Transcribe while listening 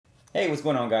Hey, what's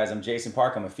going on, guys? I'm Jason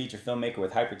Park. I'm a feature filmmaker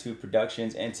with Hypatude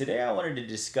Productions, and today I wanted to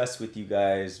discuss with you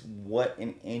guys what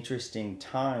an interesting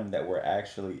time that we're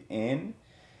actually in,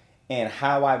 and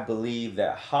how I believe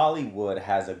that Hollywood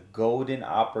has a golden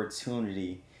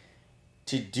opportunity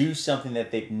to do something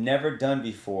that they've never done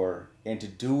before, and to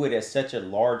do it at such a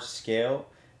large scale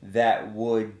that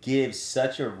would give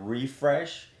such a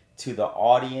refresh to the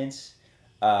audience,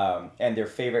 and their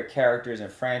favorite characters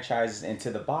and franchises, and to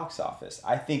the box office.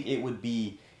 I think it would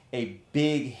be a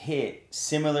big hit,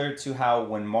 similar to how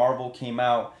when Marvel came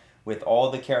out with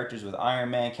all the characters with Iron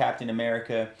Man, Captain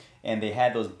America, and they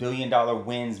had those billion-dollar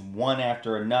wins one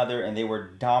after another, and they were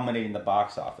dominating the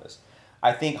box office.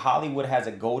 I think Hollywood has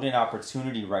a golden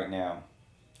opportunity right now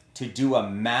to do a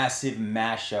massive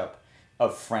mashup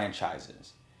of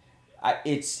franchises.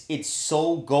 It's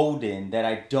so golden that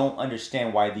I don't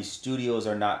understand why these studios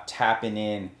are not tapping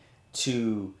in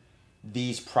to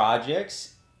these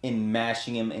projects and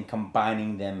mashing them and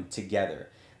combining them together.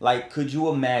 Like, could you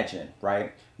imagine,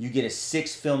 right? You get a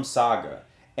 6 film saga,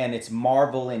 and it's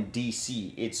Marvel and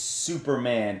DC. It's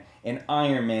Superman and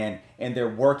Iron Man, and they're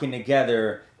working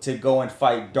together to go and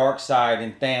fight Darkseid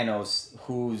and Thanos,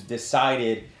 who's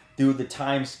decided through the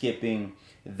time skipping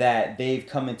that they've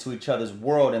come into each other's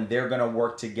world and they're gonna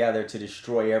work together to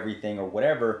destroy everything or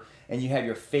whatever. And you have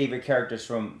your favorite characters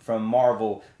from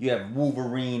Marvel. You have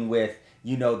Wolverine with,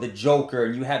 you know, the Joker,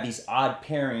 and you have these odd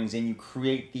pairings, and you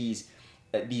create these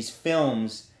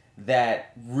films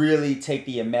that really take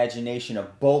the imagination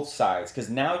of both sides, because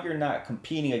now you're not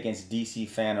competing against DC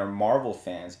fan or Marvel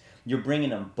fans. You're bringing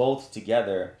them both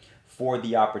together for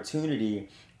the opportunity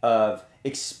of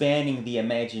expanding the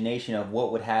imagination of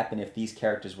what would happen if these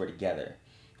characters were together,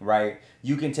 right?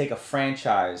 You can take a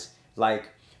franchise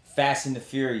like Fast and the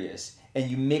Furious,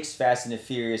 and you mix Fast and the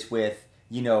Furious with,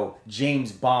 you know,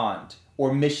 James Bond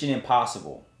or Mission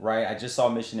Impossible, right? I just saw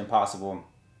Mission Impossible.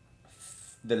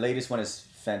 The latest one is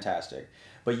fantastic.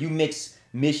 But you mix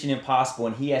Mission Impossible,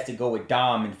 and he has to go with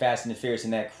Dom and Fast and the Furious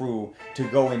and that crew to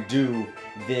go and do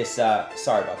this.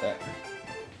 Sorry about that.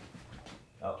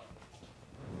 Oh.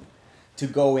 To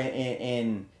go in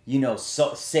and you know,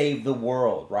 save the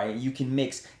world, right? You can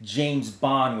mix James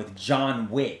Bond with John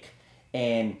Wick,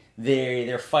 and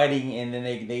they're fighting, and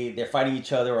then they're fighting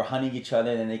each other or hunting each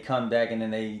other, and then they come back, and then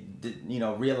they, you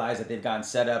know, realize that they've gotten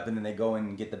set up, and then they go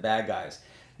and get the bad guys.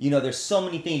 You know, there's so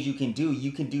many things you can do.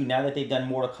 You can do, now that they've done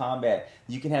Mortal Kombat,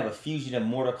 you can have a fusion of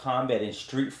Mortal Kombat and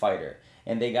Street Fighter,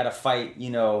 and they got to fight, you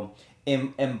know,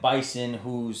 M. Bison,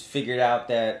 who's figured out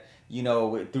that, you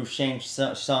know, through Shang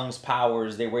Tsung's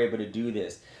powers, they were able to do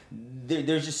this.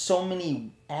 There's just so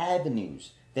many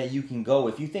avenues that you can go.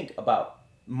 If you think about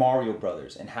Mario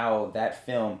Brothers and how that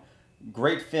film,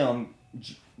 great film,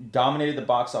 dominated the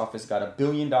box office, got $1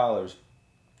 billion.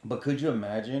 But could you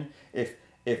imagine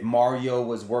if Mario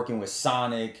was working with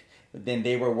Sonic, then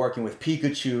they were working with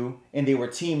Pikachu, and they were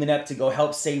teaming up to go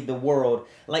help save the world?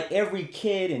 Like, every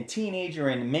kid and teenager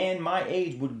and man my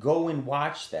age would go and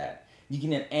watch that. You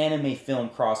can have anime film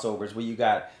crossovers where you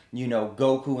got, you know,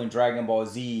 Goku and Dragon Ball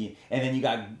Z, and then you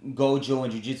got Gojo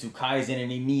and Jujutsu Kaisen,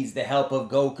 and he needs the help of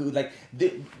Goku. Like,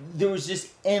 there was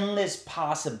just endless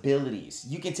possibilities.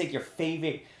 You can take your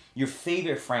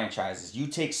favorite franchises. You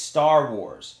take Star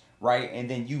Wars, right? And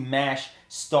then you mash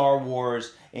Star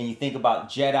Wars, and you think about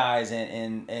Jedis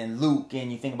and Luke,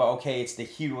 and you think about, okay, it's the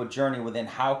hero journey. Well, then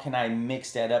how can I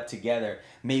mix that up together?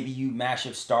 Maybe you mash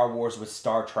up Star Wars with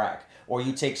Star Trek, or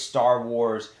you take Star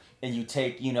Wars and you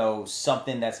take, you know,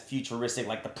 something that's futuristic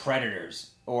like the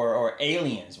Predators, or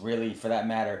Aliens, really, for that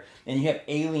matter. And you have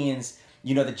aliens,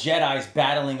 you know, the Jedis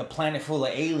battling a planet full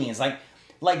of aliens.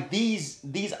 Like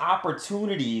these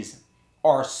opportunities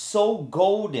are so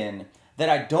golden that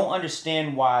I don't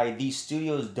understand why these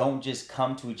studios don't just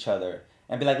come to each other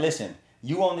and be like, listen,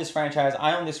 you own this franchise,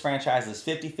 I own this franchise, let's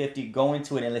 50-50, go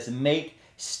into it, and let's make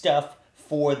stuff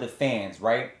for the fans,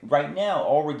 right? Right now,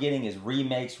 all we're getting is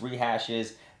remakes,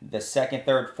 rehashes, the second,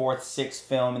 third, fourth, sixth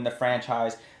film in the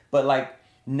franchise, but like,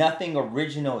 nothing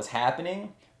original is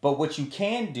happening. But what you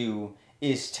can do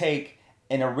is take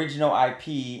an original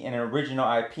IP and an original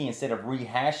IP, instead of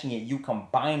rehashing it, you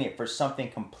combine it for something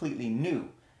completely new,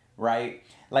 right?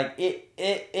 Like,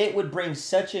 it would bring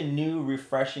such a new,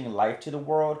 refreshing life to the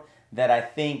world that I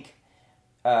think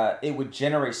it would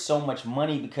generate so much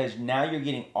money, because now you're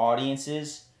getting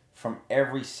audiences from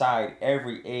every side,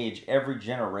 every age, every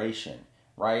generation,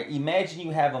 right? Imagine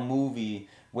you have a movie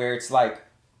where it's like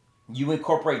you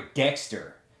incorporate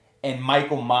Dexter and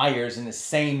Michael Myers in the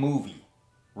same movie,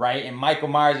 right? And Michael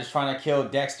Myers is trying to kill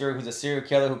Dexter, who's a serial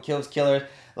killer who kills killers.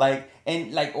 Like,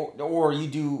 and like, or you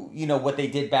do, you know, what they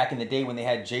did back in the day when they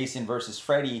had Jason versus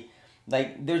Freddy.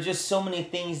 Like, there's just so many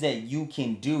things that you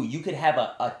can do. You could have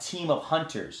a team of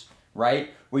hunters, right?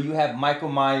 Where you have Michael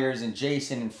Myers and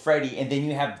Jason and Freddy, and then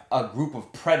you have a group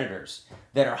of predators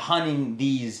that are hunting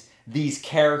these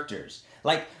characters.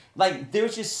 Like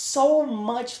there's just so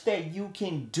much that you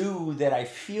can do that I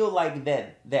feel like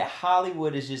that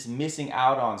Hollywood is just missing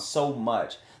out on so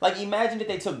much. Like, imagine if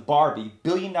they took Barbie,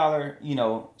 billion-dollar,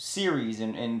 series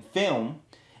and film,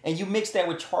 and you mix that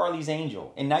with Charlie's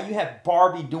Angel, and now you have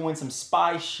Barbie doing some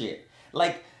spy shit.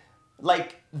 Like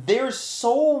there's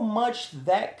so much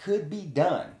that could be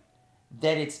done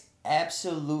that it's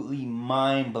absolutely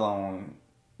mind-blowing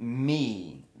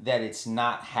me that it's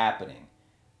not happening.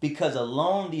 Because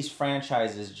alone these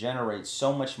franchises generate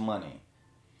so much money,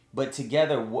 but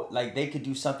together, like, they could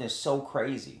do something so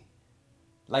crazy.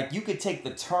 Like, you could take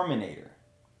the Terminator,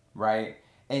 right?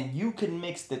 And you could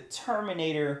mix the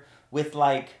Terminator with,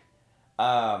 like,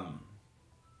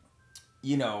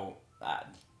 you know,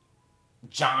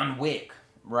 John Wick,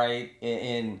 right?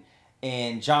 And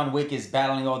John Wick is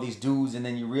battling all these dudes, and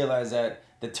then you realize that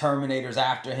the Terminator's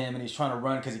after him, and he's trying to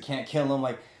run because he can't kill him.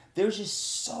 Like, there's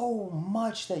just so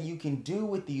much that you can do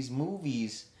with these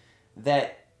movies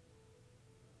that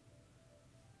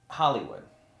Hollywood,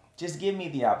 just give me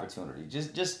the opportunity.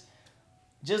 Just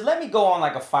let me go on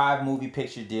like a 5-movie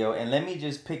picture deal, and let me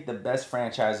just pick the best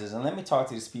franchises, and let me talk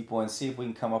to these people and see if we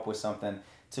can come up with something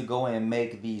to go in and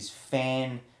make these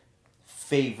fan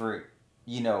favorite,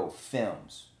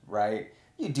 films, right?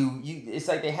 It's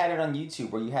like they had it on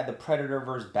YouTube where you had the Predator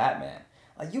versus Batman.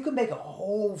 Like, you could make a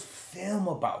whole film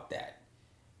about that,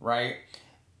 right?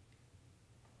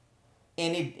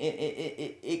 And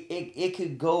it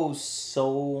could go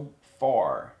so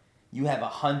far. You have a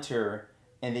hunter,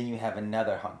 and then you have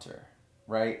another hunter,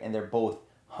 right? And they're both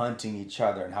hunting each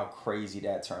other, and how crazy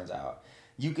that turns out.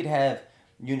 You could have,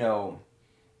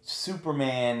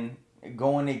 Superman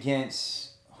going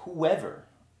against whoever,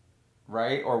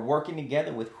 right? Or working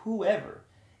together with whoever.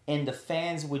 And the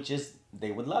fans they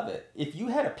would love it. If you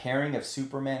had a pairing of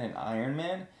Superman and Iron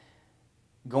Man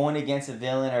going against a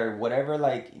villain or whatever,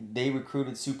 like, they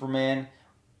recruited Superman,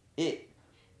 it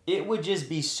would just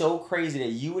be so crazy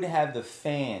that you would have the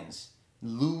fans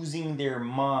losing their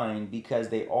mind because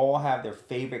they all have their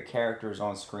favorite characters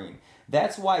on screen.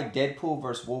 That's why Deadpool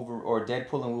versus Wolverine, or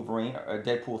Deadpool and Wolverine, or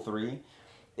Deadpool 3,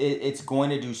 it's going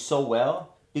to do so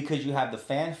well because you have the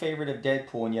fan favorite of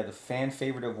Deadpool and you have the fan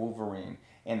favorite of Wolverine,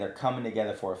 and they're coming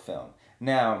together for a film.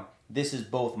 Now, this is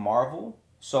both Marvel,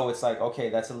 so it's like, okay,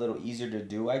 that's a little easier to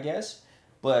do, I guess.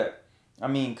 But, I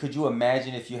mean, could you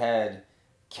imagine if you had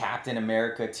Captain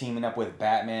America teaming up with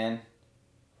Batman?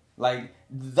 Like,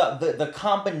 the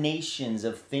combinations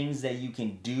of things that you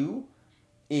can do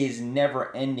is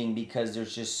never ending because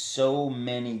there's just so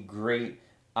many great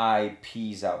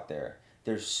IPs out there.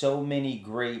 There's so many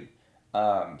great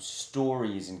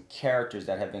stories and characters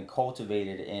that have been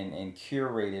cultivated and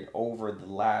curated over the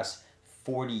last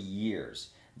 40 years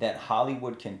that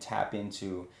Hollywood can tap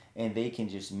into, and they can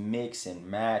just mix and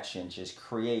match and just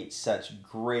create such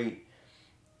great,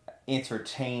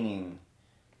 entertaining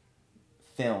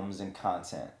films and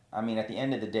content. I mean, at the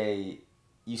end of the day,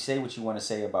 you say what you want to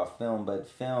say about film, but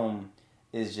film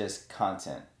is just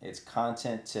content. It's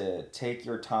content to take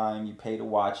your time, you pay to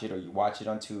watch it, or you watch it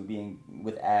on Tubi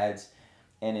with ads,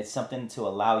 and it's something to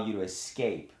allow you to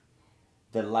escape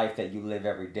the life that you live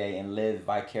every day and live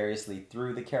vicariously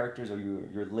through the characters, or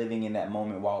you're living in that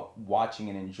moment while watching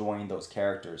and enjoying those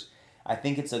characters. I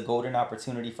think it's a golden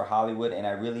opportunity for Hollywood, and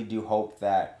I really do hope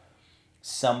that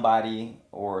somebody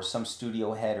or some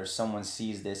studio head or someone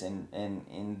sees this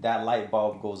and that light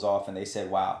bulb goes off and they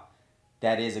said, wow,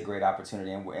 that is a great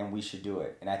opportunity, and we should do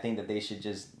it. And I think that they should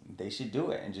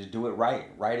do it and just do it right.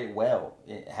 Write it well.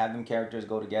 Have them characters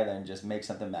go together and just make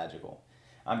something magical.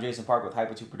 I'm Jason Park with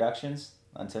Hypatude Productions.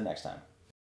 Until next time.